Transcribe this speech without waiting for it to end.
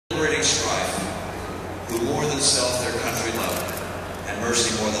who more than self their country love, and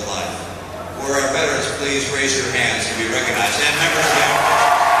mercy more than life. Who are our veterans, please raise your hands to be recognized. And members of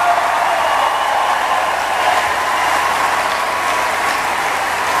the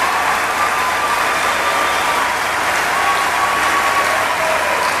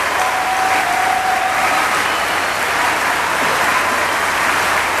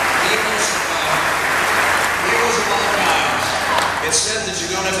It's said that you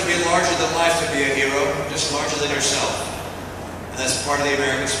don't have to be larger than life to be a hero, just larger than yourself. And that's part of the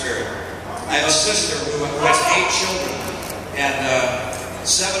American spirit. I have a sister who has 8 children, and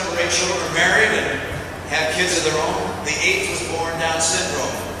 7 of her 8 children are married and have kids of their own. The 8th was born Down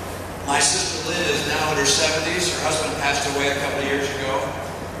syndrome. My sister Lynn is now in her 70s. Her husband passed away a couple of years ago.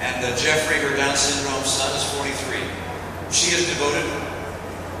 And Jeffrey, her Down syndrome son, is 43. She has devoted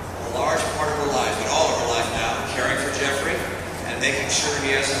a large part of her life, and all of her life now, caring for Jeffrey, and making sure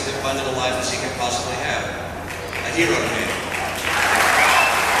he has as abundant a life as he can possibly have. A hero to me.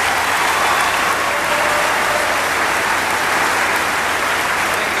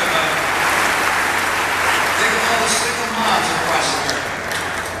 Think of all the single moms across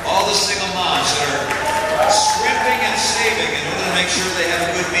America. All the single moms that are scrimping and saving in order to make sure they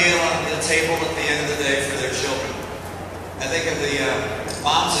have a good meal on the table at the end of the day for their children. I think of the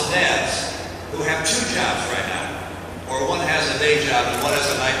moms and dads who have 2 jobs right now. Or one has a day job and one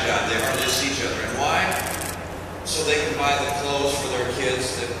has a night job. They hardly see each other. And why? So they can buy the clothes for their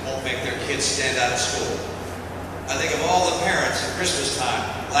kids that won't make their kids stand out of school. I think of all the parents at Christmas time,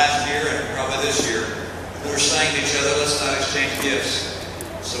 last year and probably this year, who were saying to each other, let's not exchange gifts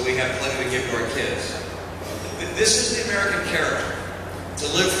so we have plenty to give to our kids. This is the American character, to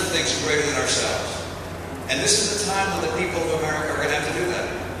live for things greater than ourselves. And this is the time when the people of America are going to have to do that.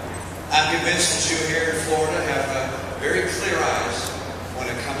 I'm convinced that you here in Florida have very clear eyes when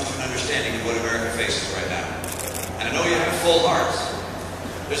it comes to an understanding of what America faces right now. And I know you have full hearts.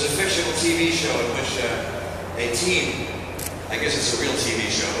 There's a fictional TV show in which a team, I guess it's a real TV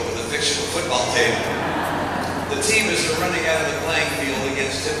show, but with a fictional football team. The team, as they're running out of the playing field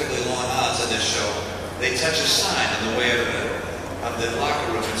against typically long odds in this show, they touch a sign on the way of the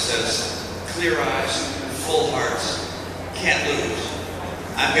locker room that says, clear eyes, full hearts, can't lose.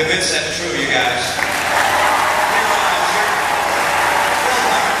 I'm convinced that's true, you guys.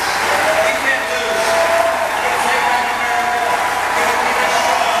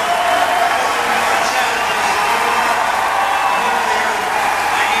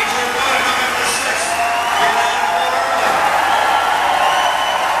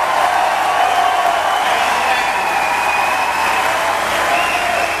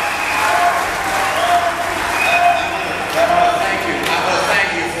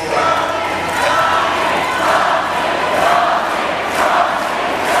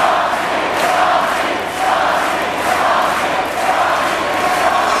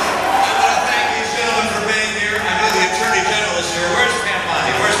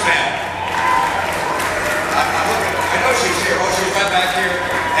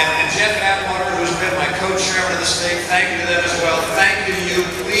 Thank you to them as well. Thank you to you.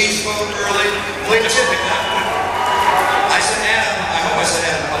 Please vote early. Please, I said Adam. I hope I said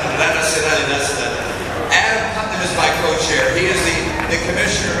Adam Putnam. Did I not say that? I did not say that. Adam Putnam is my co-chair. He is the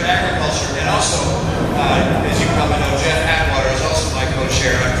Commissioner of Agriculture. And also, as you probably know, Jeff Atwater is also my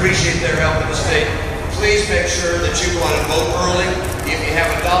co-chair. I appreciate their help in the state. Please make sure that you go out and vote early. If you have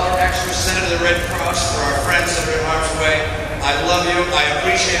 $1 extra, send it to the Red Cross for our friends that are in harm's way. I love you. I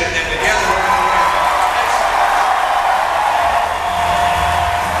appreciate it. And together,